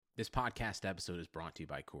This podcast episode is brought to you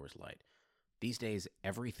by Coors Light. These days,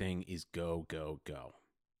 everything is go, go, go.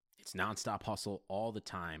 It's nonstop hustle all the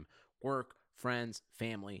time. Work, friends,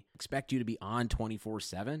 family expect you to be on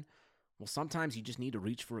 24/7. Well, sometimes you just need to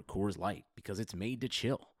reach for a Coors Light because it's made to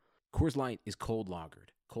chill. Coors Light is cold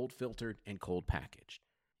lagered, cold filtered, and cold packaged.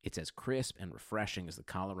 It's as crisp and refreshing as the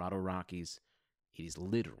Colorado Rockies. It is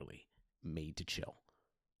literally made to chill.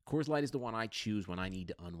 Coors Light is the one I choose when I need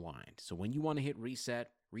to unwind. So when you want to hit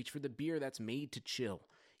reset, reach for the beer that's made to chill.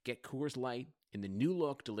 Get Coors Light in the new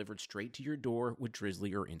look delivered straight to your door with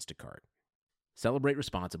Drizzly or Instacart. Celebrate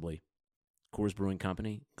responsibly. Coors Brewing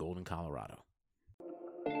Company, Golden, Colorado.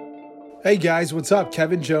 Hey guys, what's up?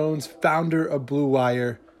 Kevin Jones, founder of Blue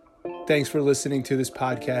Wire. Thanks for listening to this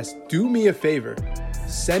podcast. Do me a favor,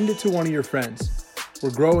 send it to one of your friends. We're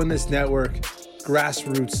growing this network,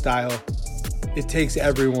 grassroots style. It takes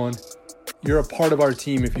everyone. You're a part of our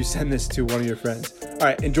team if you send this to one of your friends. All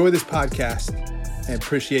right, enjoy this podcast and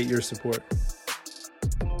appreciate your support.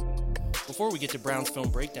 Before we get to Browns Film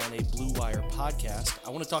Breakdown, a Blue Wire podcast, I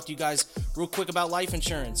want to talk to you guys real quick about life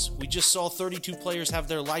insurance. We just saw 32 players have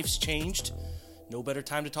their lives changed. No better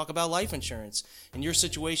time to talk about life insurance. In your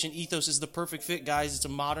situation, Ethos is the perfect fit, guys. It's a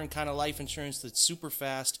modern kind of life insurance that's super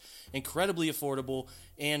fast, incredibly affordable,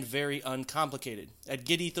 and very uncomplicated. At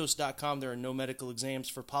getethos.com, there are no medical exams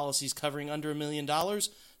for policies covering under $1 million,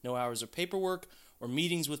 no hours of paperwork, or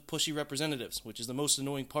meetings with pushy representatives, which is the most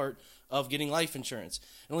annoying part of getting life insurance.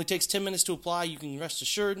 It only takes 10 minutes to apply. You can rest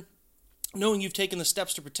assured knowing you've taken the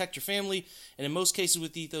steps to protect your family, and in most cases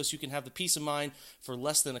with Ethos, you can have the peace of mind for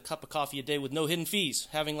less than a cup of coffee a day with no hidden fees.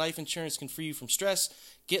 Having life insurance can free you from stress.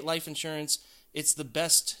 Get life insurance. It's the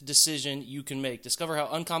best decision you can make. Discover how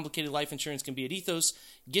uncomplicated life insurance can be at Ethos.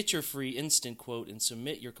 Get your free instant quote and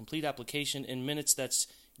submit your complete application in minutes. That's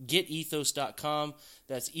getethos.com.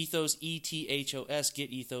 That's ethos, E-T-H-O-S,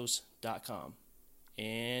 getethos.com.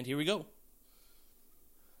 And here we go.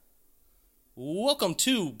 Welcome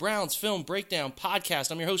to Browns Film Breakdown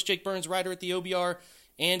Podcast. I'm your host, Jake Burns, writer at the OBR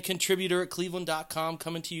and contributor at cleveland.com,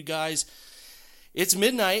 coming to you guys. It's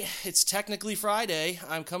midnight. It's technically Friday.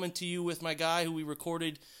 I'm coming to you with my guy who we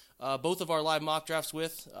recorded both of our live mock drafts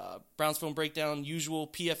with, Browns Film Breakdown, usual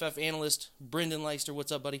PFF analyst, Brendan Leister.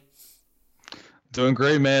 What's up, buddy? Doing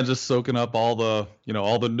great, man. Just soaking up all the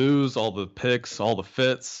news, all the picks, all the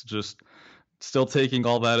fits, just still taking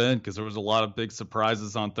all that in because there was a lot of big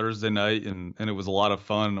surprises on Thursday night, and it was a lot of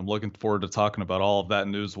fun. I'm looking forward to talking about all of that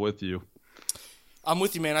news with you. I'm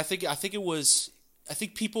with you, man. I think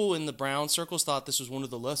people in the Brown circles thought this was one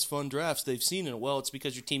of the less fun drafts they've seen in it. Well, it's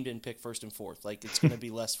because your team didn't pick first and fourth. Like, it's going to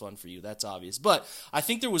be less fun for you. That's obvious. But I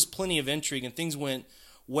think there was plenty of intrigue, and things went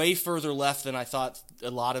way further left than I thought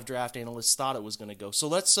a lot of draft analysts thought it was going to go. So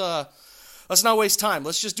let's not waste time.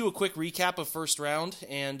 Let's just do a quick recap of first round,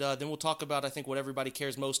 and then we'll talk about, I think, what everybody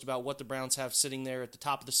cares most about, what the Browns have sitting there at the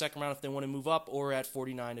top of the second round if they want to move up, or at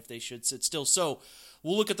 49 if they should sit still. So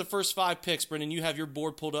we'll look at the first 5 picks. Brendan, you have your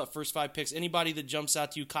board pulled up, first 5 picks. Anybody that jumps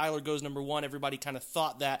out to you, Kyler goes number 1. Everybody kind of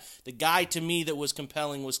thought that. The guy to me that was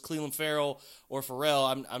compelling was Clelin Ferrell or Farrell.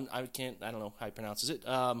 I don't know how he pronounces it.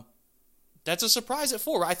 That's a surprise at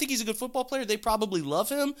 4. I think he's a good football player. They probably love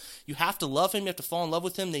him. You have to love him. You have to fall in love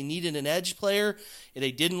with him. They needed an edge player.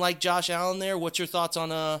 They didn't like Josh Allen there. What's your thoughts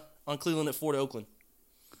on Cleveland at 4 to Oakland?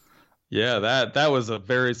 Yeah, that was a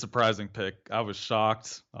very surprising pick. I was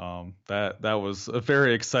shocked. That was a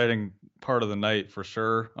very exciting part of the night for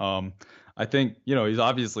sure. I think, he's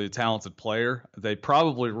obviously a talented player. They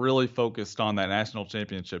probably really focused on that national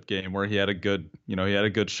championship game where he had a good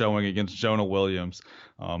showing against Jonah Williams.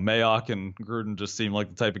 Mayock and Gruden just seemed like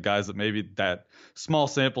the type of guys that maybe that small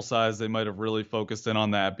sample size, they might have really focused in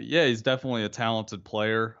on that. But yeah, he's definitely a talented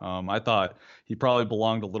player. I thought he probably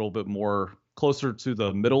belonged a little bit more closer to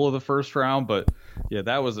the middle of the first round, but yeah,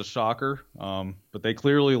 that was a shocker. But they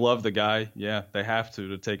clearly love the guy. Yeah, they have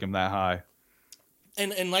to take him that high.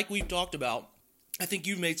 And like we've talked about, I think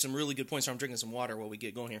you've made some really good points. So I'm drinking some water while we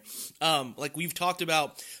get going here. Like we've talked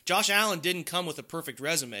about, Josh Allen didn't come with a perfect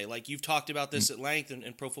resume. Like you've talked about this at length,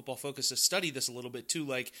 and Pro Football Focus has studied this a little bit too.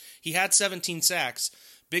 Like he had 17 sacks,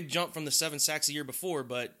 big jump from the 7 sacks a year before,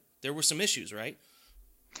 but there were some issues, right?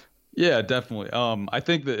 Yeah, definitely. I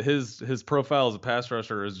think that his profile as a pass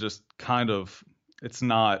rusher is just kind of, it's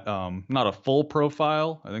not a full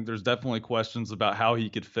profile. I think there's definitely questions about how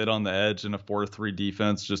he could fit on the edge in a 4-3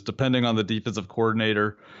 defense, just depending on the defensive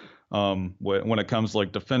coordinator. When it comes to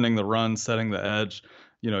like defending the run, setting the edge,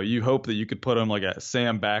 you hope that you could put him like a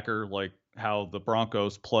Sam backer, like how the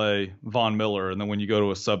Broncos play Von Miller. And then when you go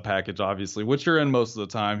to a sub package, obviously, which you're in most of the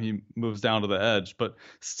time, he moves down to the edge. But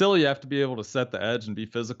still, you have to be able to set the edge and be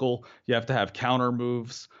physical. You have to have counter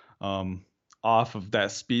moves. off of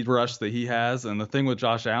that speed rush that he has. And the thing with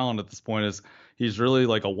Josh Allen at this point is he's really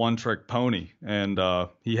like a one-trick pony, and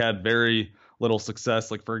he had very little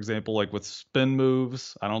success. Like, for example, like with spin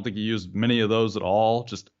moves, I don't think he used many of those at all,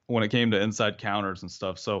 just when it came to inside counters and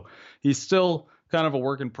stuff. So he's still kind of a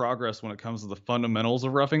work in progress when it comes to the fundamentals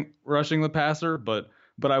of rushing the passer. But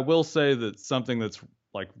I will say that something that's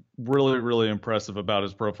like really, really impressive about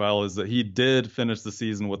his profile is that he did finish the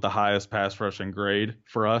season with the highest pass rushing grade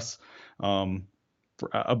for us.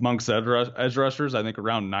 Amongst edge rushers, I think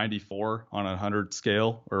around 94 on a 100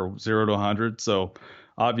 scale, or 0 to 100. So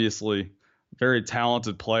obviously very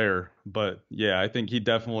talented player. But yeah, I think he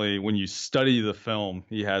definitely, when you study the film,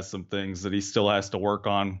 he has some things that he still has to work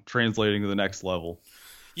on translating to the next level.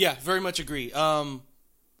 Yeah, very much agree.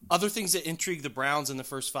 Other things that intrigue the Browns in the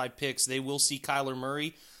first 5 picks, they will see Kyler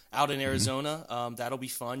Murray out in Arizona. That'll be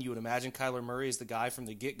fun. You would imagine Kyler Murray is the guy from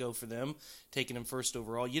the get-go for them, taking him first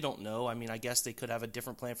overall. You don't know. I mean, I guess they could have a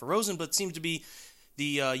different plan for Rosen, but it seems to be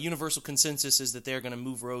the universal consensus is that they're going to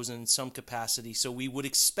move Rosen in some capacity. So we would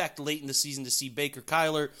expect late in the season to see Baker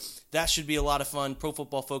Kyler. That should be a lot of fun. Pro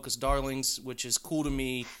Football Focus darlings, which is cool to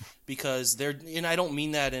me because they're, and I don't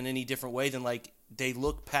mean that in any different way than like they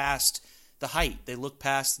look past the height. They look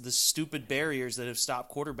past the stupid barriers that have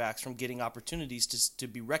stopped quarterbacks from getting opportunities to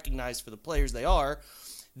be recognized for the players they are.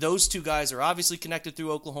 Those two guys are obviously connected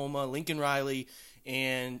through Oklahoma, Lincoln Riley,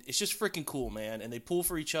 and it's just freaking cool, man. And they pull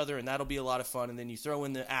for each other, and that'll be a lot of fun. And then you throw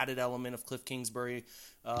in the added element of Cliff Kingsbury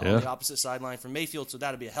on the opposite sideline from Mayfield, so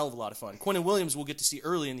that'll be a hell of a lot of fun. Quinnen Williams we'll get to see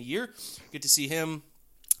early in the year. Get to see him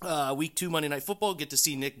week 2 Monday Night Football. Get to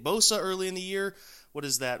see Nick Bosa early in the year. What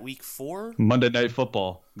is that, week 4? Monday Night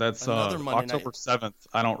Football. That's October 7th.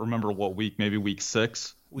 I don't remember what week, maybe week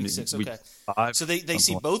 6. Week 6, okay. Week 5, so they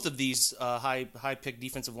see both of these high-pick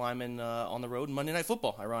defensive linemen on the road in Monday Night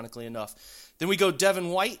Football, ironically enough. Then we go Devin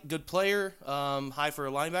White, good player, high for a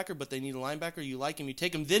linebacker, but they need a linebacker. You like him, you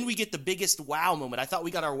take him. Then we get the biggest wow moment. I thought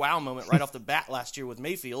we got our wow moment right off the bat last year with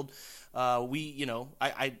Mayfield.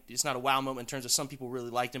 It's not a wow moment in terms of some people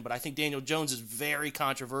really liked him, but I think Daniel Jones is very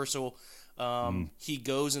controversial. He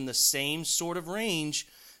goes in the same sort of range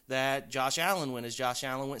that Josh Allen went, as Josh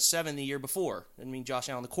Allen went 7 the year before. I mean, Josh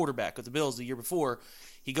Allen, the quarterback of the Bills the year before.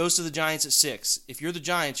 He goes to the Giants at 6. If you're the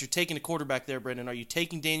Giants, you're taking a quarterback there, Brendan. Are you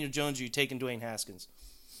taking Daniel Jones or are you taking Dwayne Haskins?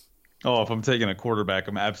 Oh, if I'm taking a quarterback,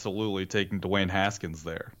 I'm absolutely taking Dwayne Haskins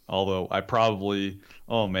there. Although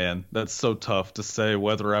oh man, that's so tough to say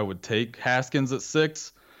whether I would take Haskins at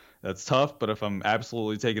 6. That's tough, but if I'm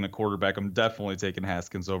absolutely taking a quarterback, I'm definitely taking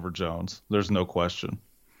Haskins over Jones. There's no question.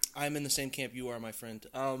 I'm in the same camp you are, my friend.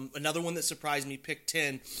 Another one that surprised me, pick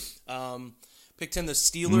 10. Pick 10, the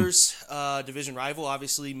Steelers, division rival,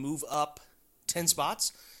 obviously move up 10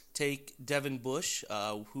 spots. Take Devin Bush,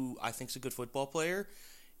 who I think is a good football player.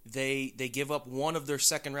 They give up one of their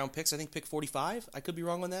second-round picks, I think pick 45. I could be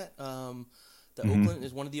wrong on that. Oakland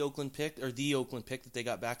is one of the Oakland pick that they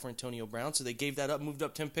got back for Antonio Brown. So they gave that up, moved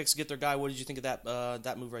up 10 picks to get their guy. What did you think of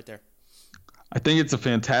that move right there? I think it's a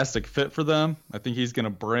fantastic fit for them. I think he's going to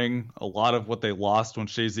bring a lot of what they lost when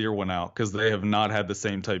Shazier went out, because they have not had the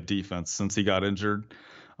same type defense since he got injured.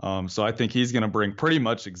 So I think he's going to bring pretty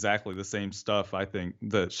much exactly the same stuff I think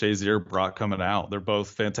that Shazier brought coming out. They're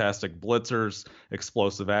both fantastic blitzers,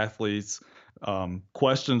 explosive athletes.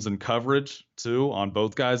 Questions and coverage too on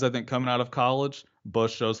both guys, I think, coming out of college.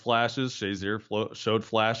 Bush shows flashes, Shazier showed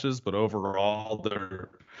flashes, but overall they're,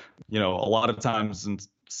 a lot of times in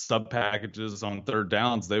sub packages on third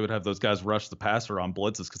downs, they would have those guys rush the passer on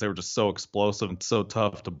blitzes because they were just so explosive and so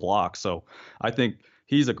tough to block. So I think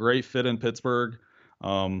he's a great fit in Pittsburgh.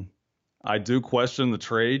 I do question the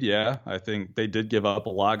trade. Yeah, I think they did give up a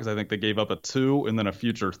lot, because I think they gave up a 2 and then a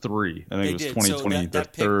future 3. I think it was 2020, their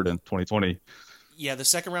third and 2020. Yeah, the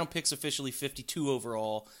second round pick's officially 52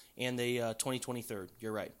 overall, and they 2020 third.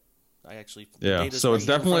 You're right. I actually so it's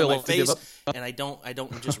definitely a lot to give up. And I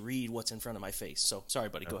don't just read what's in front of my face. So sorry,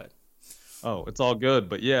 buddy. Go ahead. Oh, it's all good.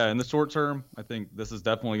 But yeah, in the short term, I think this is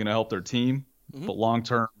definitely going to help their team. Mm-hmm. But long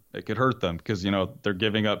term, it could hurt them because they're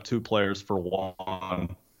giving up 2 players for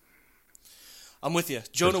 1. I'm with you.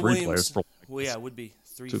 Jonah Williams. Well, yeah, it would be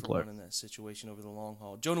 3 for 1 in that situation over the long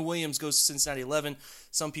haul. Jonah Williams goes to Cincinnati 11.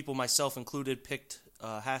 Some people, myself included, picked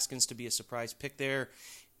Haskins to be a surprise pick there.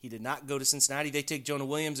 He did not go to Cincinnati. They take Jonah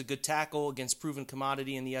Williams, a good tackle against proven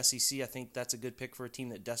commodity in the SEC. I think that's a good pick for a team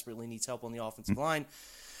that desperately needs help on the offensive line.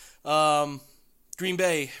 Green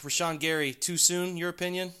Bay, Rashawn Gary, too soon, your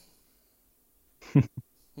opinion?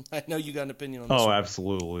 I know you got an opinion on this. Oh,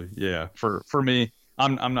 absolutely. Yeah. For me,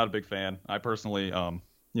 I'm not a big fan. I personally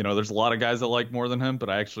there's a lot of guys that like more than him, but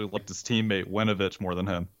I actually liked his teammate Winovich more than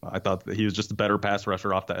him. I thought that he was just a better pass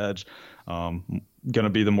rusher off the edge. Going to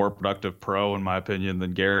be the more productive pro, in my opinion,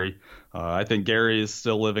 than Gary. I think Gary is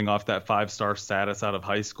still living off that 5-star status out of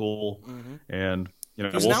high school. And, he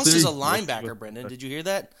was announced as a linebacker, Brendan. Did you hear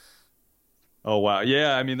that? Oh, wow.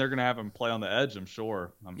 Yeah, I mean, they're going to have him play on the edge, I'm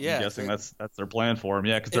sure. I'm guessing that's their plan for him.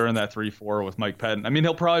 Yeah, because they're in that 3-4 with Mike Pettin. I mean,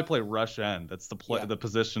 he'll probably play rush end. That's the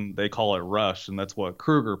position they call it rush, and that's what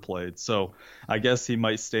Kruger played. So I guess he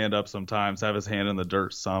might stand up sometimes, have his hand in the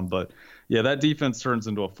dirt some. But, yeah, that defense turns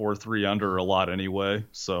into a 4-3 under a lot anyway.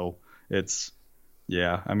 So it's,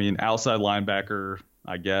 I mean, outside linebacker,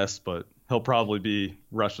 I guess, but he'll probably be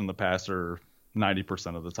rushing the passer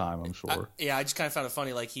 90% of the time, I'm sure. I just kind of found it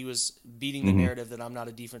funny. Like, he was beating the narrative that I'm not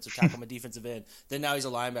a defensive tackle, I'm a defensive end. Then now he's a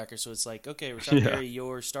linebacker, so it's like, okay, Rashad Gary,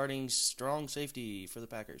 you're starting strong safety for the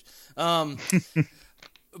Packers.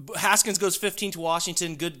 Haskins goes 15 to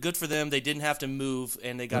Washington. Good for them. They didn't have to move,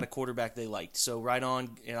 and they got a quarterback they liked. So right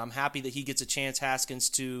on, and I'm happy that he gets a chance, Haskins,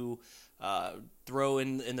 to throw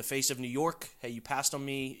in the face of New York. Hey, you passed on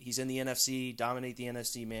me. He's in the NFC. Dominate the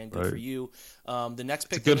NFC, man. Good for you. The next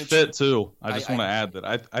pick, it's a good fit too. I just want to add that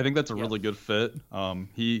I think that's a really good fit.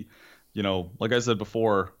 He, like I said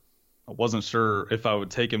before, I wasn't sure if I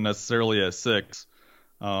would take him necessarily at 6.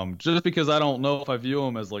 Just because I don't know if I view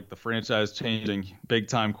him as like the franchise-changing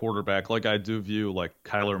big-time quarterback, like I do view like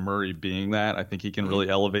Kyler Murray being that. I think he can really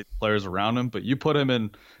elevate the players around him. But you put him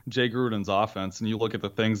in Jay Gruden's offense, and you look at the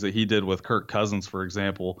things that he did with Kirk Cousins, for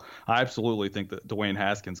example. I absolutely think that Dwayne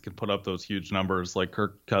Haskins can put up those huge numbers like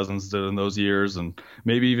Kirk Cousins did in those years, and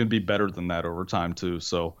maybe even be better than that over time too.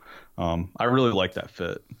 So I really like that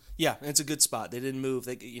fit. Yeah, it's a good spot. They didn't move.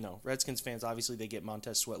 Redskins fans, obviously, they get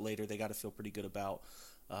Montez Sweat later. They got to feel pretty good about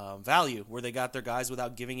value, where they got their guys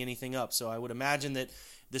without giving anything up. So I would imagine that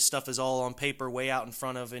this stuff is all on paper, way out in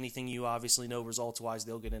front of anything you obviously know results-wise.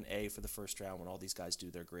 They'll get an A for the first round when all these guys do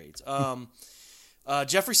their grades.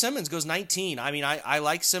 Jeffrey Simmons goes 19. I mean, I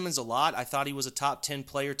like Simmons a lot. I thought he was a top 10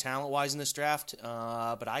 player talent-wise in this draft,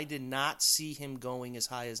 but I did not see him going as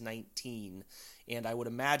high as 19. And I would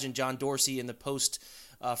imagine John Dorsey in the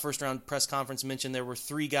first-round press conference mentioned there were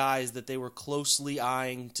 3 guys that they were closely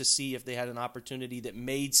eyeing to see if they had an opportunity that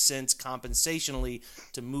made sense compensationally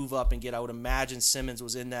to move up and get. I would imagine Simmons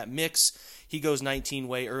was in that mix. He goes 19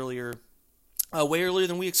 way earlier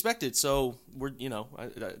than we expected. So we're,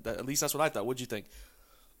 at least that's what I thought. What'd you think?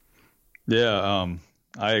 Yeah,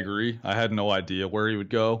 I agree. I had no idea where he would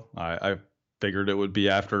go. I figured it would be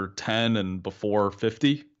after 10 and before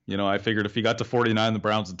 50. I figured if he got to 49, the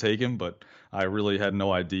Browns would take him, but I really had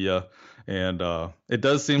no idea. And it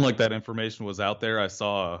does seem like that information was out there. I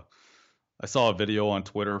saw a video on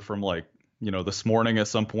Twitter from this morning at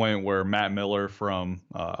some point where Matt Miller from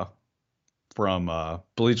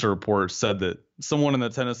Bleacher Report said that someone in the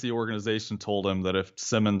Tennessee organization told him that if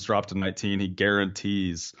Simmons dropped to 19, he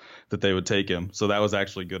guarantees that they would take him. So that was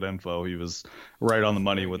actually good info. He was right on the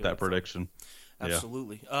money with that prediction.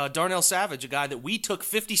 Absolutely. Yeah. Darnell Savage, a guy that we took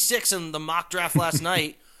 56 in the mock draft last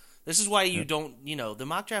night. This is why you don't, the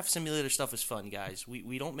mock draft simulator stuff is fun, guys.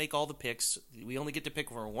 We don't make all the picks. We only get to pick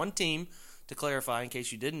for one team. To clarify, in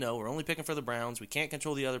case you didn't know, we're only picking for the Browns. We can't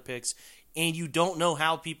control the other picks. And you don't know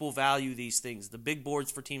how people value these things. The big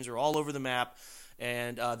boards for teams are all over the map.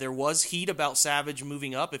 And there was heat about Savage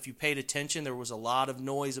moving up. If you paid attention, there was a lot of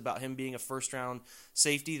noise about him being a first-round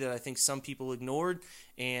safety that I think some people ignored.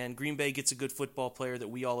 And Green Bay gets a good football player that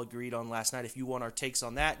we all agreed on last night. If you want our takes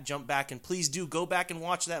on that, jump back and please do go back and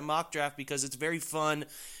watch that mock draft because it's very fun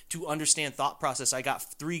to understand thought process. I got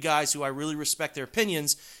 3 guys who I really respect their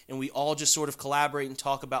opinions, and we all just sort of collaborate and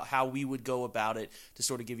talk about how we would go about it to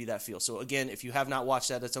sort of give you that feel. So again, if you have not watched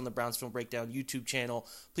that, that's on the Browns Film Breakdown YouTube channel.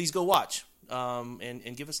 Please go watch.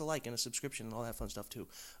 And give us a like and a subscription and all that fun stuff too.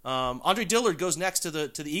 Andre Dillard goes next to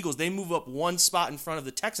the Eagles. They move up one spot in front of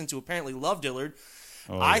the Texans, who apparently love Dillard.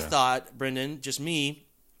 I thought, Brendan, just me,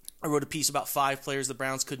 I wrote a piece about 5 players the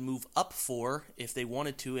Browns could move up for if they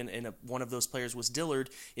wanted to, and one of those players was Dillard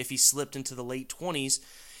if he slipped into the late 20s.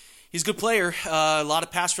 He's a good player. A lot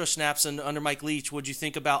of pass rush snaps under Mike Leach. What'd you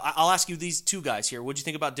think about? I'll ask you these 2 guys here. What'd you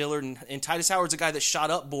think about Dillard? And Titus Howard's a guy that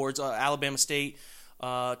shot up boards, Alabama State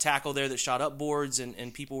tackle there that shot up boards,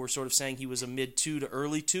 and people were sort of saying he was a mid-2 to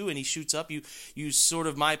early 2, and he shoots up. You sort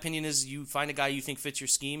of, my opinion is you find a guy you think fits your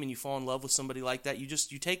scheme and you fall in love with somebody like that. You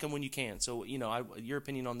take him when you can. So, your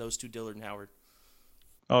opinion on those 2, Dillard and Howard.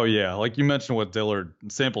 Oh, yeah. Like you mentioned with Dillard,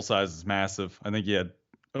 sample size is massive. I think he had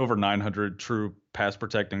over 900 true pass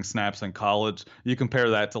protecting snaps in college. You compare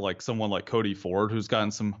that to someone like Cody Ford, who's gotten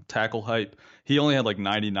some tackle hype. He only had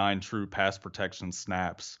 99 true pass protection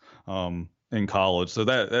snaps. in college. So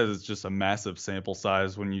that is just a massive sample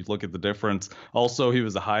size when you look at the difference. Also, he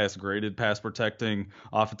was the highest graded pass protecting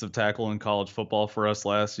offensive tackle in college football for us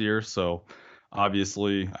last year. So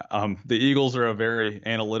obviously, the Eagles are a very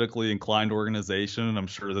analytically inclined organization, and I'm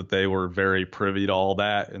sure that they were very privy to all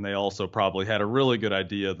that. And they also probably had a really good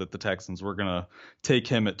idea that the Texans were going to take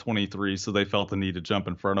him at 23, so they felt the need to jump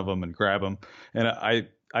in front of him and grab him. And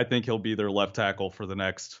I think he'll be their left tackle for the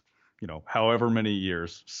next, however many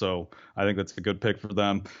years. So I think that's a good pick for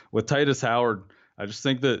them. With Titus Howard, I just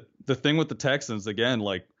think that the thing with the Texans, again,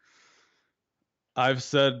 like I've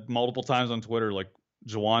said multiple times on Twitter, like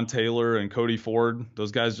Jawan Taylor and Cody Ford,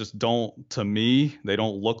 those guys just don't, to me, they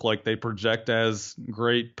don't look like they project as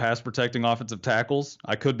great pass protecting offensive tackles.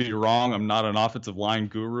 I could be wrong. I'm not an offensive line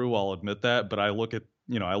guru, I'll admit that, but I look at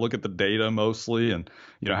the data mostly, and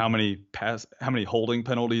how many holding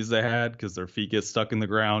penalties they had because their feet get stuck in the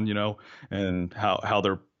ground, and how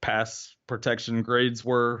their pass protection grades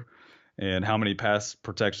were, and how many pass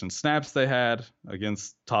protection snaps they had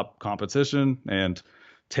against top competition. And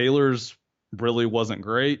Taylor's really wasn't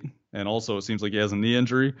great. And also it seems like he has a knee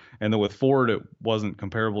injury. And then with Ford, it wasn't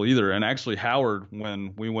comparable either. And actually Howard,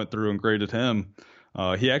 when we went through and graded him,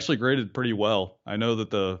 he actually graded pretty well. I know that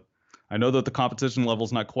the competition level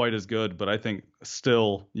is not quite as good, but I think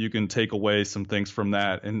still you can take away some things from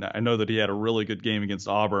that. And I know that he had a really good game against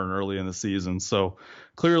Auburn early in the season. So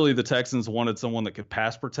clearly the Texans wanted someone that could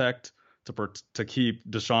pass protect to keep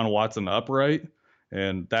Deshaun Watson upright.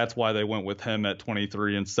 And that's why they went with him at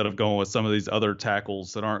 23 instead of going with some of these other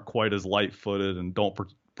tackles that aren't quite as light-footed and don't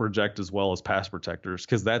project as well as pass protectors,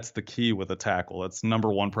 because that's the key with a tackle. That's number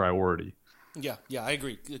one priority. Yeah, I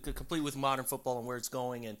agree. Complete with modern football and where it's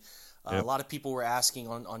going. And Yep. A lot of people were asking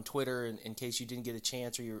on Twitter, in case you didn't get a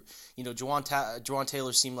chance, or Jawan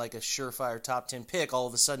Taylor seemed like a surefire top 10 pick. All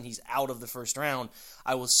of a sudden, he's out of the first round.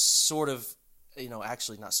 I was sort of,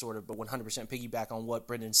 actually not sort of, but 100% piggyback on what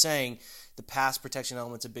Brendan's saying. The pass protection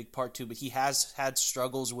element's a big part too, but he has had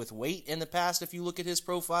struggles with weight in the past. If you look at his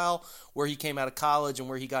profile, where he came out of college and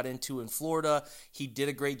where he got into in Florida, he did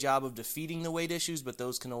a great job of defeating the weight issues, but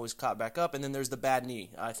those can always caught back up. And then there's the bad knee.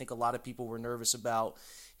 I think a lot of people were nervous about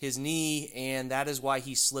his knee, and that is why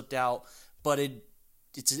he slipped out. But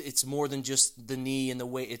it's more than just the knee and the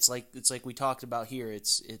weight. It's like we talked about here.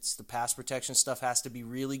 It's the pass protection stuff has to be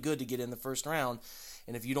really good to get in the first round.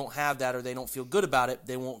 And if you don't have that, or they don't feel good about it,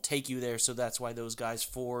 they won't take you there. So that's why those guys,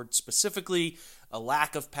 Ford specifically, a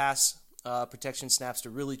lack of pass protection snaps to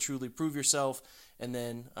really truly prove yourself, and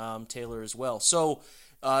then Taylor as well. So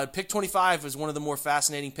pick 25 is one of the more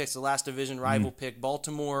fascinating picks, the last division rival pick.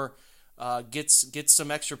 Baltimore gets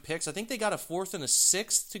some extra picks. I think they got a 4th and a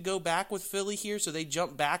 6th to go back with Philly here, so they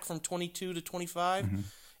jump back from 22 to 25,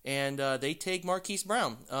 and they take Marquise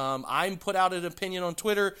Brown. I put out an opinion on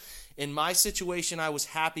Twitter. In my situation, I was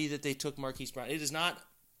happy that they took Marquise Brown. It is not,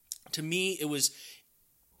 to me,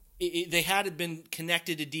 they had been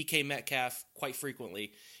connected to DK Metcalf quite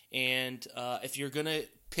frequently, and if you're going to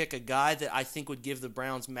pick a guy that I think would give the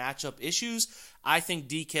Browns matchup issues, I think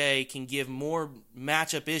DK can give more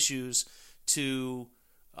matchup issues to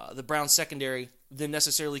the Browns secondary than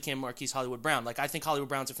necessarily can Marquise Hollywood Brown. Like, I think Hollywood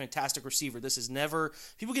Brown's a fantastic receiver. This is never,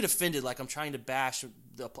 people get offended like I'm trying to bash,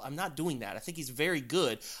 I'm not doing that. I think he's very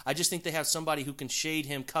good. I just think they have somebody who can shade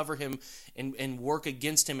him, cover him, and work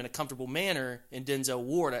against him in a comfortable manner in Denzel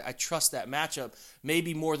Ward. I trust that matchup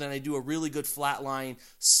maybe more than I do a really good flatline,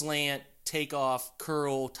 slant, takeoff,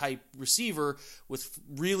 curl type receiver with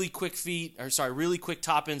really quick really quick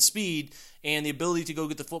top end speed and the ability to go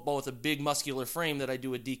get the football with a big muscular frame that I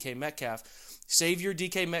do with DK Metcalf. Save your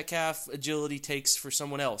DK Metcalf agility takes for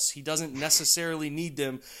someone else. He doesn't necessarily need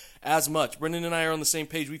them as much. Brendan and I are on the same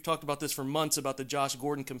page. We've talked about this for months about the Josh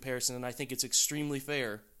Gordon comparison, and I think it's extremely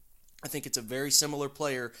fair. I think it's a very similar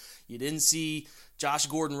player. You didn't see Josh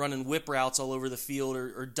Gordon running whip routes all over the field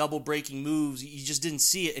or double breaking moves. You just didn't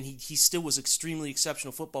see it, and he still was extremely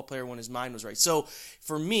exceptional football player when his mind was right. So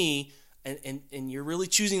for me, and you're really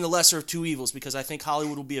choosing the lesser of two evils, because I think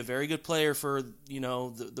Hollywood will be a very good player for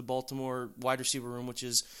the Baltimore wide receiver room, which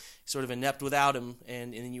is sort of inept without him,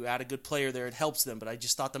 and then you add a good player there, it helps them. But I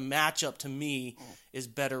just thought the matchup to me is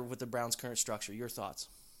better with the Browns' current structure. Your thoughts?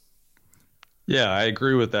 Yeah, I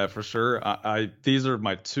agree with that for sure. These are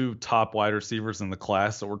my two top wide receivers in the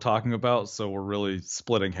class that we're talking about, so we're really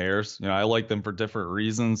splitting hairs. I like them for different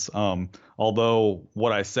reasons. Although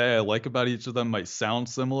what I say I like about each of them might sound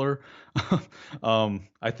similar.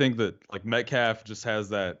 I think that like Metcalf just has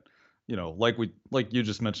that, like you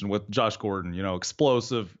just mentioned with Josh Gordon,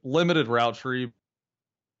 explosive, limited route tree,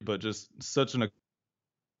 but just such an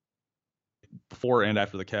before and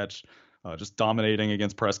after the catch. just dominating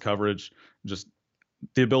against press coverage, just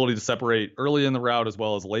the ability to separate early in the route as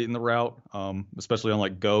well as late in the route, especially on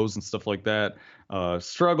like goes and stuff like that.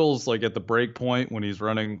 Struggles like at the break point when he's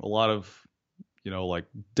running a lot of, like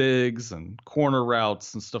digs and corner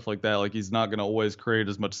routes and stuff like that. Like he's not going to always create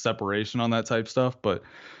as much separation on that type stuff. But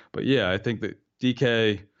yeah, I think that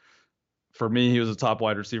DK, for me, he was a top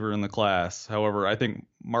wide receiver in the class. However, I think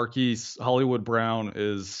Marquise Hollywood Brown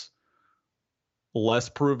is less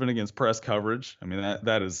proven against press coverage. I mean,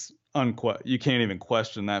 that is you can't even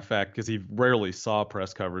question that fact because he rarely saw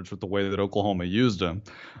press coverage with the way that Oklahoma used him.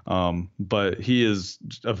 But he is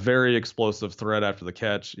a very explosive threat after the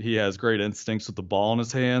catch. He has great instincts with the ball in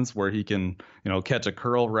his hands where he can, catch a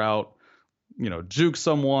curl route, juke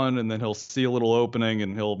someone, and then he'll see a little opening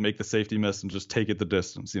and he'll make the safety miss and just take it the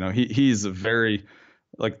distance. He's a very,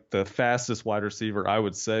 like, the fastest wide receiver, I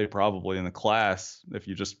would say, probably in the class if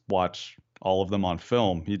you just watch all of them on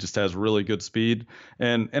film. He just has really good speed.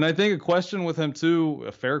 And I think a question with him too,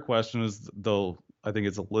 a fair question, is I think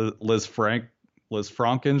it's a Liz Frank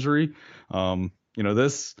injury.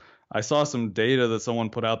 I saw some data that someone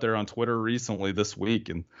put out there on Twitter recently this week,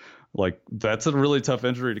 and like that's a really tough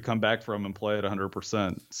injury to come back from and play at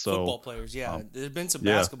 100%. So football players, yeah. There've been some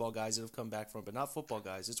basketball guys that have come back from it, but not football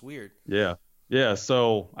guys. It's weird. Yeah.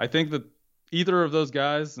 So I think that either of those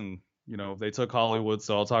guys, and they took Hollywood,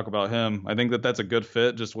 so I'll talk about him. I think that that's a good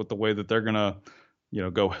fit just with the way that they're going to,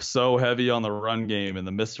 go so heavy on the run game and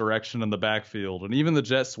the misdirection in the backfield and even the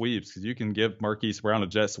jet sweeps, because you can give Marquise Brown a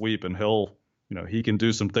jet sweep and he'll, he can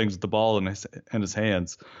do some things with the ball in his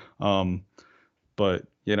hands. But,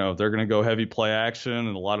 they're going to go heavy play action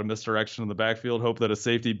and a lot of misdirection in the backfield, hope that a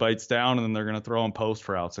safety bites down, and then they're going to throw in post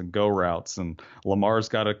routes and go routes. And Lamar's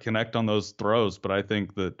got to connect on those throws. But I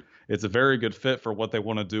think that it's a very good fit for what they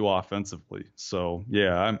want to do offensively. So,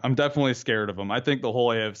 yeah, I'm definitely scared of them. I think the whole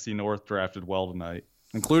AFC North drafted well tonight,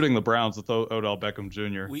 including the Browns with Odell Beckham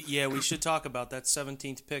Jr. We should talk about that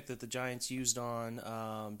 17th pick that the Giants used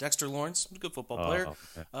on Dexter Lawrence, a good football player.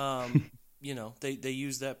 Okay. They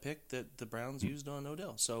used that pick that the Browns used on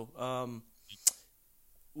Odell. So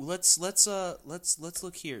let's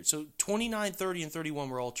look here. So 29, 30, and 31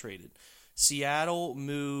 were all traded. Seattle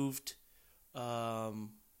moved.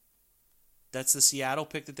 That's the Seattle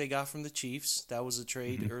pick that they got from the Chiefs. That was a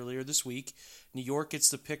trade earlier this week. New York gets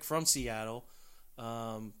the pick from Seattle,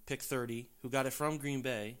 pick 30. Who got it from Green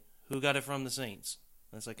Bay? Who got it from the Saints?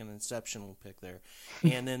 That's like an exceptional pick there.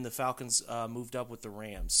 And then the Falcons moved up with the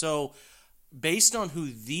Rams. So based on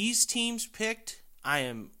who these teams picked, I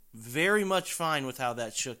am very much fine with how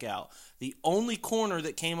that shook out. The only corner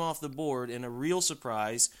that came off the board, in a real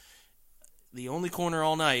surprise, the only corner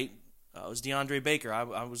all night, was DeAndre Baker.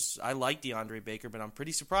 I like DeAndre Baker, but I'm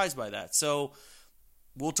pretty surprised by that. So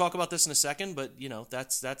we'll talk about this in a second, but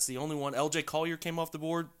that's the only one. LJ Collier came off the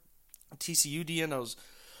board. TCU DN, I was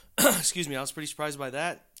I was pretty surprised by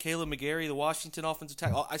that. Caleb McGarry, the Washington offensive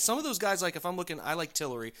tackle. Some of those guys, like if I'm looking, I like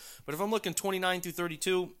Tillery, but if I'm looking 29 through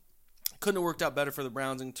 32, couldn't have worked out better for the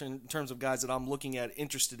Browns in terms of guys that I'm looking at,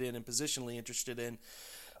 interested in, and positionally interested in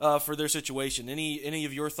for their situation. Any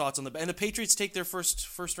of your thoughts on and the Patriots take their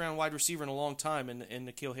first round wide receiver in a long time in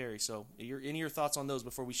N'Keal Harry. So any of your thoughts on those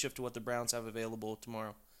before we shift to what the Browns have available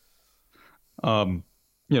tomorrow?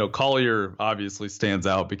 Collier obviously stands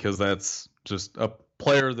out because that's just a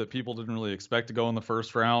player that people didn't really expect to go in the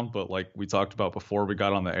first round, but like we talked about before we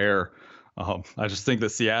got on the air, I just think that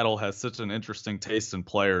Seattle has such an interesting taste in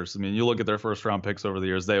players. I mean, you look at their first round picks over the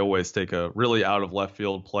years, they always take a really out of left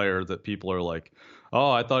field player that people are like, oh,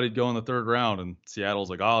 I thought he'd go in the third round, and Seattle's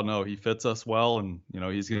like, oh no, he fits us well, and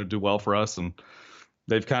he's going to do well for us. And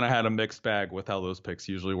they've kind of had a mixed bag with how those picks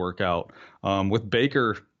usually work out. With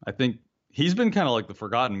Baker, I think he's been kind of like the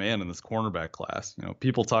forgotten man in this cornerback class.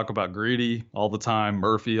 People talk about Greedy all the time,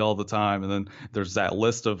 Murphy all the time, and then there's that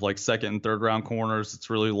list of like second and third round corners. It's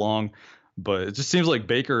really long, but it just seems like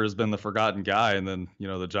Baker has been the forgotten guy. And then,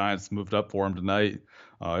 the Giants moved up for him tonight.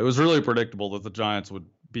 It was really predictable that the Giants would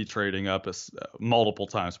be trading up multiple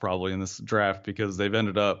times probably in this draft, because they've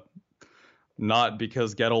ended up, not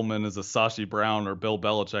because Gettleman is a Sashi Brown or Bill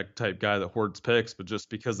Belichick type guy that hoards picks, but just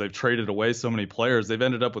because they've traded away so many players. They've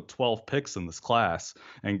ended up with 12 picks in this class.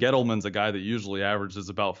 And Gettleman's a guy that usually averages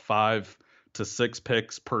about 5 to 6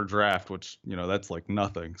 picks per draft, which, that's like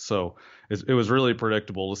nothing. So it was really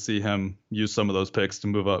predictable to see him use some of those picks to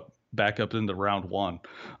move back up into round 1.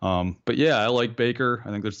 But yeah, I like Baker.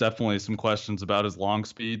 I think there's definitely some questions about his long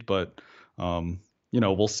speed, but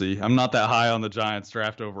we'll see. I'm not that high on the Giants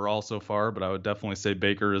draft overall so far, but I would definitely say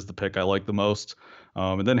Baker is the pick I like the most.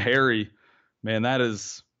 And then Harry, man,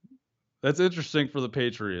 that's interesting for the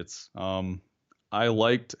Patriots. I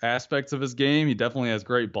liked aspects of his game. He definitely has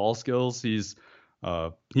great ball skills. He's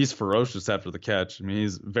ferocious after the catch. I mean,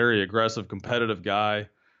 he's a very aggressive, competitive guy.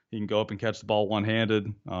 He can go up and catch the ball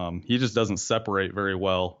one-handed. He just doesn't separate very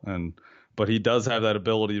well, but he does have that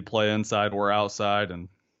ability to play inside or outside. And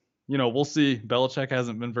we'll see. Belichick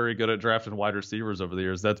hasn't been very good at drafting wide receivers over the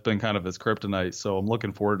years. That's been kind of his kryptonite. So I'm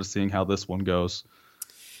looking forward to seeing how this one goes.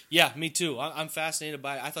 Yeah, me too. I'm fascinated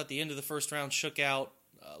by it. I thought the end of the first round shook out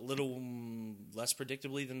a little less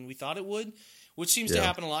predictably than we thought it would, which seems to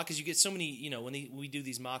happen a lot because you get so many, when we do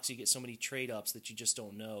these mocks, you get so many trade-ups that you just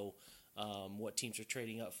don't know what teams are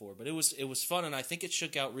trading up for. But it was fun, and I think it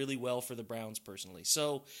shook out really well for the Browns personally.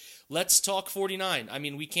 So let's talk 49. I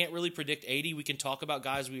mean, we can't really predict 80. We can talk about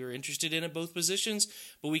guys we were interested in at both positions,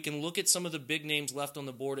 but we can look at some of the big names left on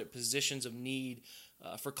the board at positions of need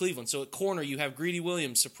for Cleveland. So at corner, you have Greedy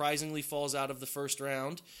Williams, surprisingly falls out of the first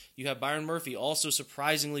round. You have Byron Murphy, also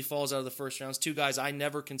surprisingly falls out of the first round. Two guys I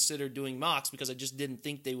never considered doing mocks because I just didn't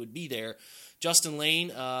think they would be there. Justin Lane,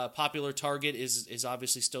 popular target, is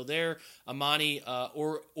obviously still there. Amani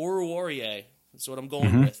Oruwariye, that's what I'm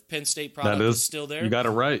going with. Penn State product is still there. You got it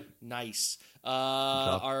right. Nice.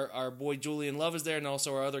 Our boy Julian Love is there, and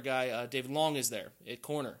also our other guy, David Long, is there at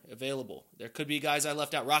corner, available. There could be guys I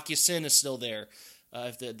left out. Rock Ya-Sin is still there.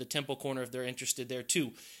 If the Temple corner, if they're interested there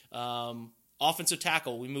too. Offensive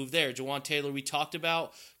tackle, we moved there. Jawan Taylor, we talked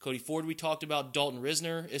about. Cody Ford, we talked about. Dalton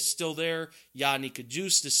Risner is still there. Yadni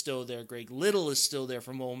Kajust is still there. Greg Little is still there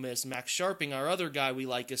from Ole Miss. Max Sharping, our other guy we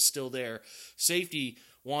like, is still there. Safety,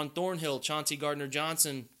 Juan Thornhill, Chauncey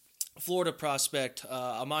Gardner-Johnson, Florida prospect,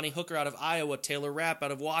 Amani Hooker out of Iowa, Taylor Rapp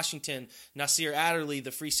out of Washington, Nasir Adderley,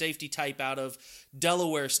 the free safety type out of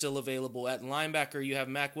Delaware, still available. At linebacker, you have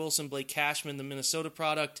Mac Wilson, Blake Cashman, the Minnesota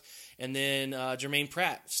product, and then Jermaine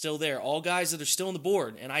Pratt, still there. All guys that are still on the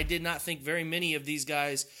board, and I did not think very many of these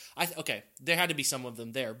guys. Okay, there had to be some of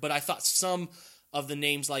them there, but I thought some of the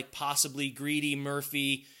names like possibly Greedy,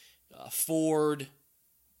 Murphy, Ford,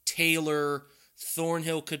 Taylor,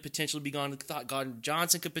 Thornhill could potentially be gone. Thought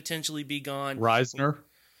Gardner-Johnson could potentially be gone. Reisner.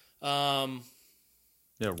 Reisner.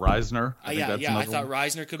 I thought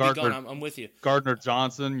Reisner could be gone. I'm with you.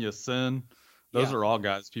 Gardner-Johnson, Ya-Sin. Those are all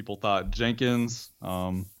guys people thought. Jenkins,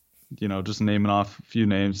 just naming off a few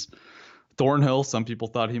names. Thornhill, some people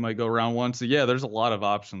thought he might go round one. So, there's a lot of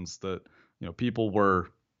options that, people were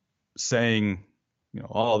saying,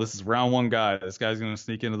 this is round one guy. This guy's going to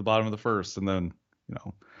sneak into the bottom of the first. And then,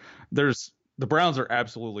 the Browns are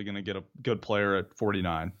absolutely going to get a good player at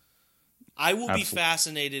 49. I will be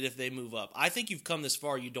fascinated if they move up. I think you've come this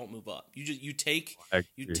far. You don't move up. You take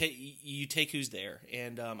who's there,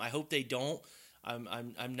 and I hope they don't.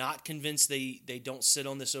 I'm not convinced they don't sit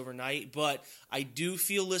on this overnight, but I do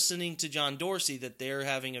feel listening to John Dorsey that they're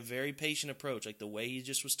having a very patient approach, like the way he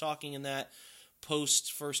just was talking in that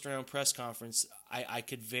post first round press conference. I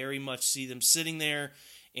could very much see them sitting there.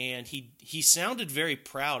 And he sounded very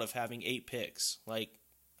proud of having 8 picks. Like,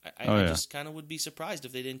 I just kind of would be surprised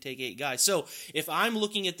if they didn't take 8 guys. So if I'm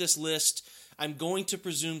looking at this list, I'm going to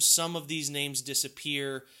presume some of these names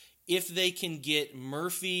disappear. If they can get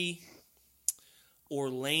Murphy or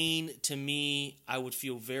Lane, to me, I would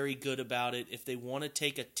feel very good about it. If they want to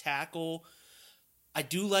take a tackle, I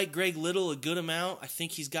do like Greg Little a good amount. I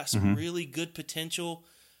think he's got some really good potential.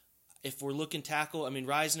 If we're looking tackle, I mean,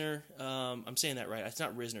 Reisner, I'm saying that right. It's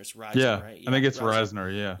not Risner, it's Reisner, right? Yeah, I think it's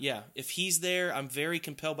Reisner, yeah. Yeah, if he's there, I'm very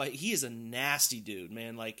compelled by – he is a nasty dude,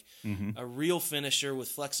 man, like a real finisher with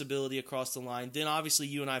flexibility across the line. Then, obviously,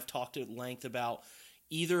 you and I have talked at length about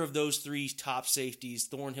either of those 3 top safeties,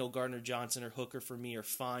 Thornhill, Gardner-Johnson, or Hooker for me are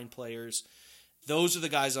fine players. Those are the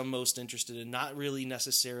guys I'm most interested in, not really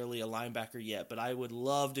necessarily a linebacker yet, but I would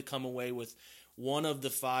love to come away with – one of the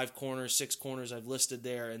 5 corners, 6 corners I've listed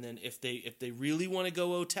there, and then if they really want to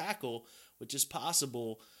go tackle, which is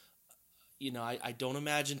possible, I don't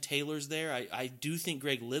imagine Taylor's there. I do think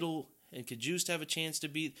Greg Little and Kajust have a chance to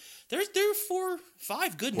be. There are 4,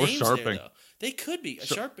 5 good names Sharping. there though. They could be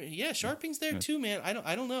Sharping. Yeah, Sharping's there too, man.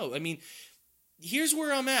 I don't know. I mean, here's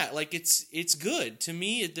where I'm at. Like it's good to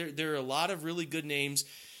me. There are a lot of really good names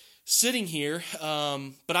sitting here,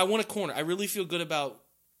 but I want a corner. I really feel good about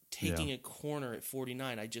taking a corner at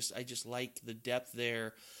 49. I just like the depth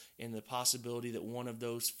there and the possibility that one of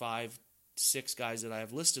those 5, 6 guys that I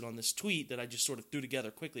have listed on this tweet that I just sort of threw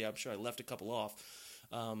together quickly, I'm sure I left a couple off,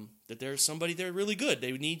 that there's somebody there really good.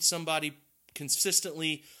 They need somebody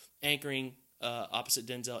consistently anchoring opposite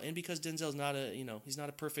Denzel, and because Denzel's not he's not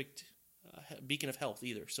a perfect beacon of health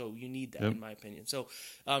either, so you need that in my opinion. So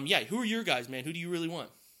who are your guys, man? Who do you really want?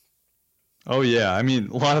 Oh, yeah. I mean,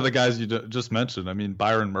 a lot of the guys you just mentioned. I mean,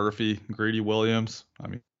 Byron Murphy, Greedy Williams. I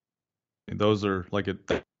mean, Those are like it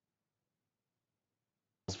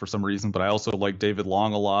for some reason, but I also like David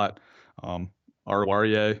Long a lot.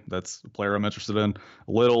 Aruarie, that's a player I'm interested in.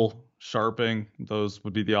 Little, Sharping, those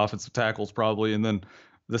would be the offensive tackles probably. And then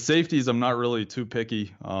the safeties, I'm not really too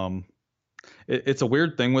picky. It's a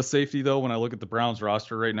weird thing with safety though when I look at the Browns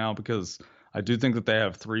roster right now because I do think that they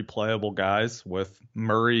have three playable guys with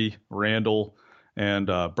Murray, Randall, and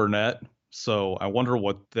Burnett. So I wonder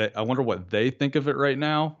what they think of it right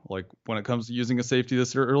now. Like when it comes to using a safety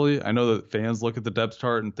this early. I know that fans look at the depth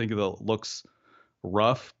chart and think that it looks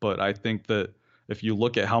rough, but I think that if you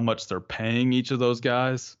look at how much they're paying each of those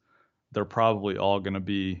guys, they're probably all going to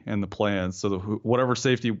be in the plans. So whatever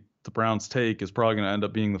safety the Browns take is probably going to end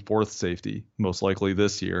up being the fourth safety most likely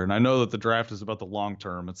this year. And I know that the draft is about the long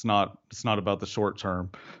term. It's not about the short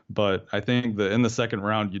term, but I think that in the second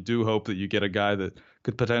round, you do hope that you get a guy that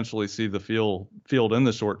could potentially see the field in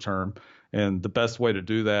the short term. And the best way to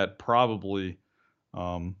do that probably,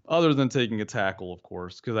 other than taking a tackle, of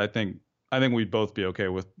course, because I think we'd both be okay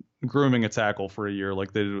with grooming a tackle for a year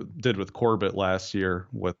like they did with Corbett last year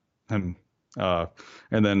with him,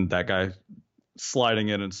 and then that guy sliding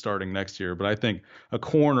in and starting next year. But I think a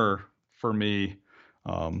corner for me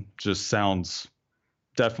just sounds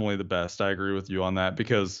definitely the best. I agree with you on that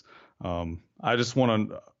because I just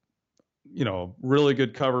want really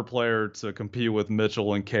good cover player to compete with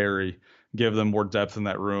Mitchell and Carey, give them more depth in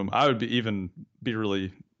that room. I would be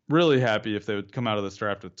really, really happy if they would come out of this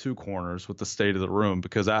draft with two corners with the state of the room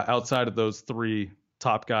because outside of those three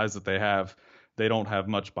top guys that they don't have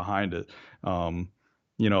much behind it.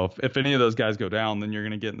 If any of those guys go down, then you're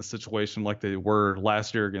going to get in the situation like they were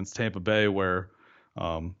last year against Tampa Bay where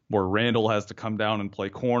Randall has to come down and play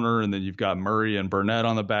corner, and then you've got Murray and Burnett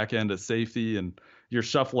on the back end at safety, and you're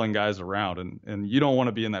shuffling guys around, and you don't want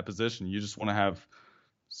to be in that position. You just want to have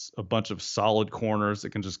a bunch of solid corners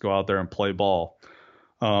that can just go out there and play ball.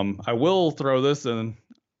 I will throw this in.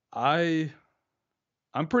 I'm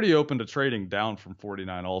pretty open to trading down from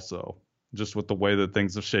 49 also, just with the way that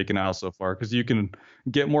things have shaken out so far, because you can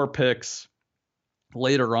get more picks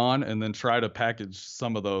later on and then try to package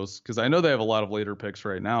some of those, because I know they have a lot of later picks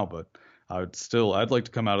right now, but I'd like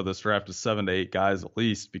to come out of this draft with 7 to 8 guys at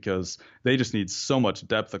least, because they just need so much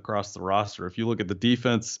depth across the roster. If you look at the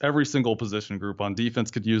defense, every single position group on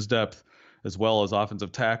defense could use depth as well as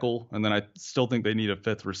offensive tackle. And then I still think they need a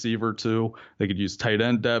fifth receiver too. They could use tight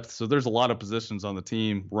end depth. So there's a lot of positions on the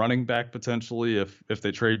team, running back potentially if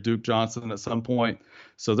they trade Duke Johnson at some point.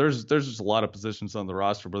 So there's just a lot of positions on the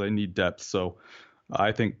roster where they need depth. So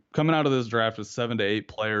I think coming out of this draft with 7 to 8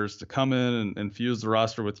 players to come in and infuse the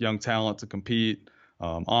roster with young talent to compete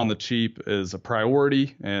on the cheap is a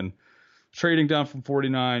priority. And trading down from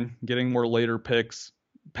 49, getting more later picks,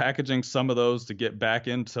 packaging some of those to get back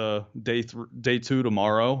into day 2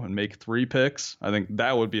 tomorrow and make 3 picks. I think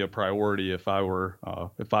that would be a priority if I were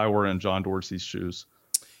in John Dorsey's shoes.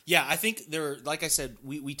 Yeah, I think like I said,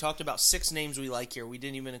 we talked about 6 names we like here. We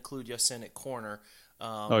didn't even include Yasin at corner.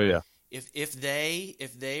 Oh yeah. If they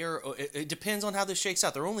are, it depends on how this shakes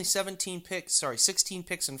out. There are only 16 picks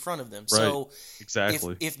in front of them. Right. So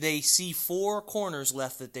exactly. If they see 4 corners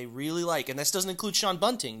left that they really like, and this doesn't include Sean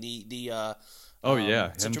Bunting,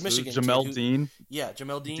 Central Michigan Jamel Dean. Yeah,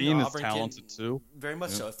 Jamel Dean. Dean is Auburn talented kid, too. Very much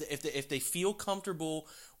so. If they feel comfortable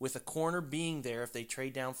with a corner being there, if they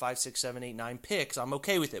trade down 5, 6, 7, 8, 9 picks, I'm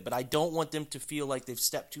okay with it. But I don't want them to feel like they've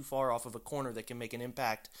stepped too far off of a corner that can make an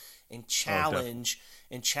impact and challenge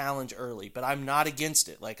early. But I'm not against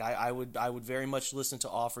it. Like I would very much listen to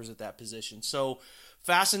offers at that position. So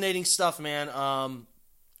fascinating stuff, man.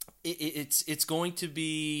 It's going to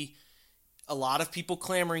be a lot of people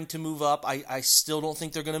clamoring to move up. I still don't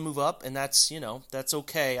think they're going to move up, and that's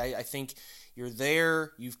okay. I think you're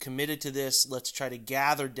there. You've committed to this. Let's try to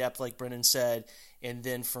gather depth, like Brennan said, and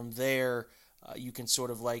then from there, you can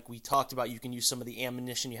sort of, like we talked about, you can use some of the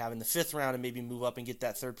ammunition you have in the 5th round and maybe move up and get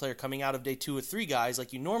that third player coming out of day 2 or 3 guys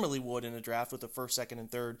like you normally would in a draft with the 1st, 2nd,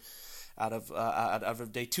 and 3rd. Out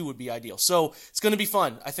of day 2 would be ideal. So it's going to be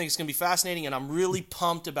fun. I think it's going to be fascinating, and I'm really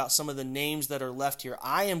pumped about some of the names that are left here.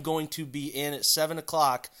 I am going to be in at 7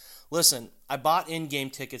 o'clock. Listen, I bought in-game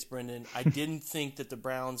tickets, Brendan. I didn't think that the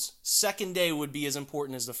Browns' second day would be as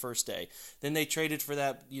important as the first day. Then they traded for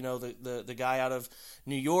that, the guy out of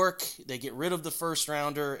New York. They get rid of the first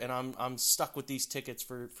rounder, and I'm stuck with these tickets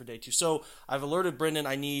for day 2. So I've alerted Brendan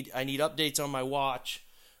I need updates on my watch.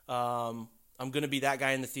 I'm going to be that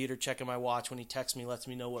guy in the theater checking my watch when he texts me, lets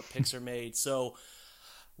me know what picks are made. So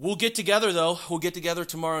we'll get together, though. We'll get together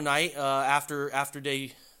tomorrow night after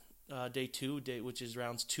day day 2, which is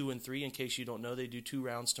rounds 2 and 3. In case you don't know, they do 2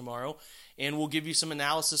 rounds tomorrow. And we'll give you some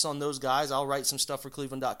analysis on those guys. I'll write some stuff for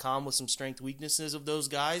Cleveland.com with some strength weaknesses of those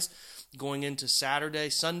guys going into Saturday,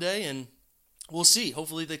 Sunday, and we'll see.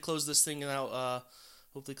 Hopefully they close this thing out.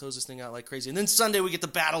 Like crazy. And then Sunday we get the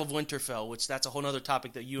Battle of Winterfell, which that's a whole other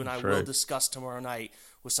topic that you and I will discuss tomorrow night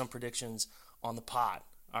with some predictions on the pod.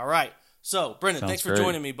 All right. So, Brendan, thanks for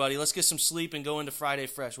joining me, buddy. Let's get some sleep and go into Friday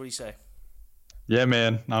fresh. What do you say? Yeah,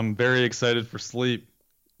 man. I'm very excited for sleep.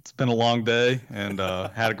 It's been a long day and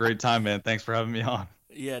had a great time, man. Thanks for having me on.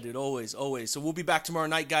 Yeah, dude, always. So we'll be back tomorrow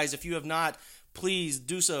night, guys. If you have not, please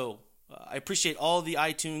do so. I appreciate all the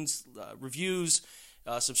iTunes reviews,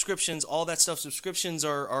 subscriptions, all that stuff. Subscriptions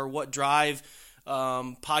are what drive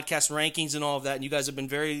podcast rankings and all of that, and you guys have been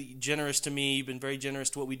very generous to me. You've been very generous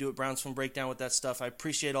to what we do at Browns Film Breakdown with that stuff. I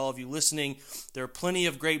appreciate all of you listening. There are plenty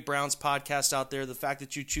of great Browns podcasts out there. The fact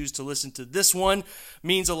that you choose to listen to this one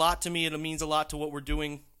means a lot to me, and it means a lot to what we're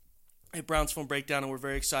doing at Browns Film Breakdown, and we're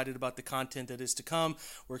very excited about the content that is to come.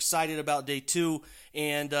 We're excited about day 2,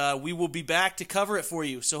 and we will be back to cover it for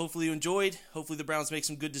you. So hopefully you enjoyed. Hopefully the Browns make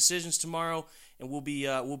some good decisions tomorrow, and we'll be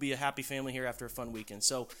a happy family here after a fun weekend.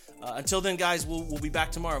 So until then, guys, we'll be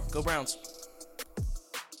back tomorrow. Go Browns.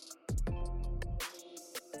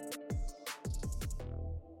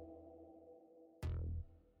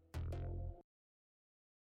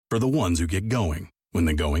 For the ones who get going when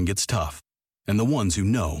the going gets tough, and the ones who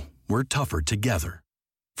know we're tougher together.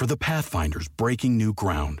 For the Pathfinders breaking new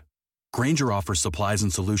ground, Grainger offers supplies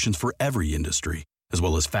and solutions for every industry, as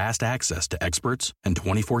well as fast access to experts and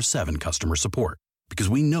 24/7 customer support. Because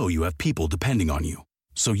we know you have people depending on you,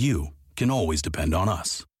 so you can always depend on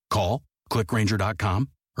us. Call, click Grainger.com,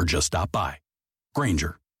 or just stop by.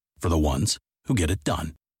 Grainger, for the ones who get it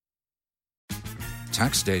done.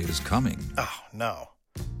 Tax day is coming. Oh, no.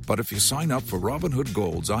 But if you sign up for Robinhood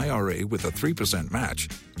Gold's IRA with a 3% match,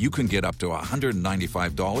 you can get up to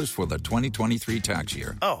 $195 for the 2023 tax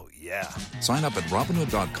year. Oh, yeah. Sign up at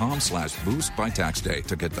Robinhood.com/boost by tax day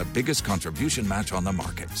to get the biggest contribution match on the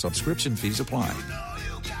market. Subscription fees apply.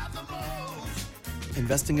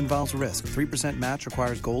 Investing involves risk. 3% match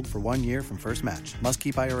requires gold for 1 year from first match. Must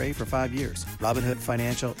keep IRA for 5 years. Robinhood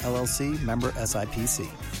Financial, LLC, member SIPC.